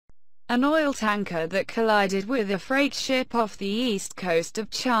An oil tanker that collided with a freight ship off the east coast of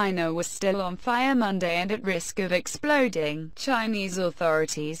China was still on fire Monday and at risk of exploding, Chinese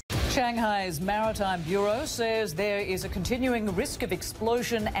authorities. Shanghai's Maritime Bureau says there is a continuing risk of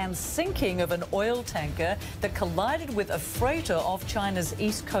explosion and sinking of an oil tanker that collided with a freighter off China's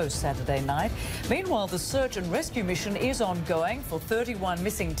east coast Saturday night. Meanwhile, the search and rescue mission is ongoing for 31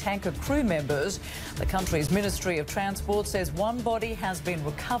 missing tanker crew members. The country's Ministry of Transport says one body has been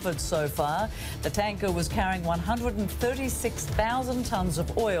recovered so far. The tanker was carrying 136,000 tons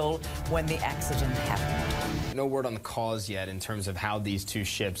of oil when the accident happened. No word on the cause yet in terms of how these two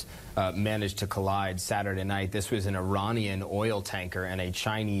ships managed to collide Saturday night. This was an Iranian oil tanker and a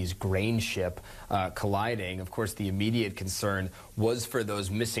Chinese grain ship colliding. Of course, the immediate concern was for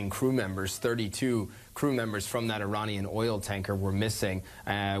those missing crew members. 32 crew members from that Iranian oil tanker were missing,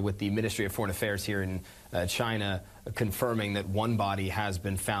 with the Ministry of Foreign Affairs here in China confirming that one body has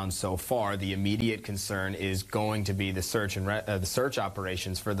been found so far. The immediate concern is going to be the search and the search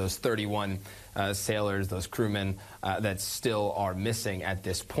operations for those 31 sailors, those crewmen that still are missing at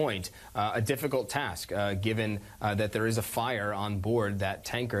this point. A difficult task, given that there is a fire on board that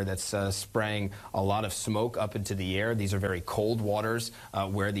tanker that's spraying a lot of smoke up into the air. These are very cold waters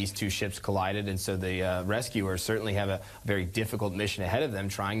where these two ships collided, and so the rescuers certainly have a very difficult mission ahead of them,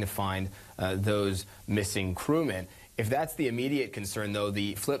 trying to find those missing crewmen. If that's the immediate concern, though,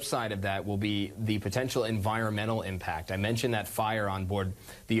 the flip side of that will be the potential environmental impact. I mentioned that fire on board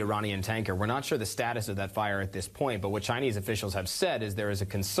the Iranian tanker. We're not sure the status of that fire at this point, but what Chinese officials have said is there is a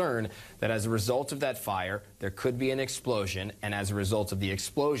concern that as a result of that fire, there could be an explosion, and as a result of the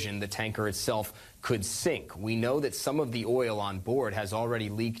explosion, the tanker itself could sink. We know that some of the oil on board has already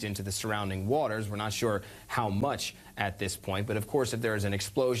leaked into the surrounding waters. We're not sure how much at this point, but of course, if there is an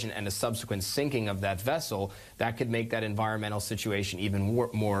explosion and a subsequent sinking of that vessel, that could make that environmental situation even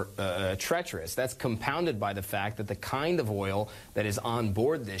more treacherous. That's compounded by the fact that the kind of oil that is on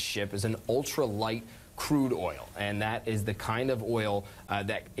board this ship is an ultralight crude oil, and that is the kind of oil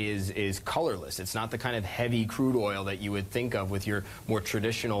that is colorless. It's not the kind of heavy crude oil that you would think of with your more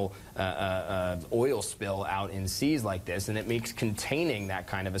traditional oil spill out in seas like this, and it makes containing that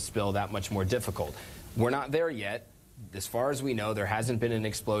kind of a spill that much more difficult. We're not there yet. As far as we know, there hasn't been an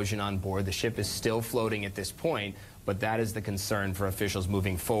explosion on board. The ship is still floating at this point, but that is the concern for officials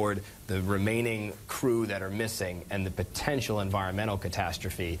moving forward, the remaining crew that are missing and the potential environmental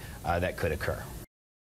catastrophe that could occur.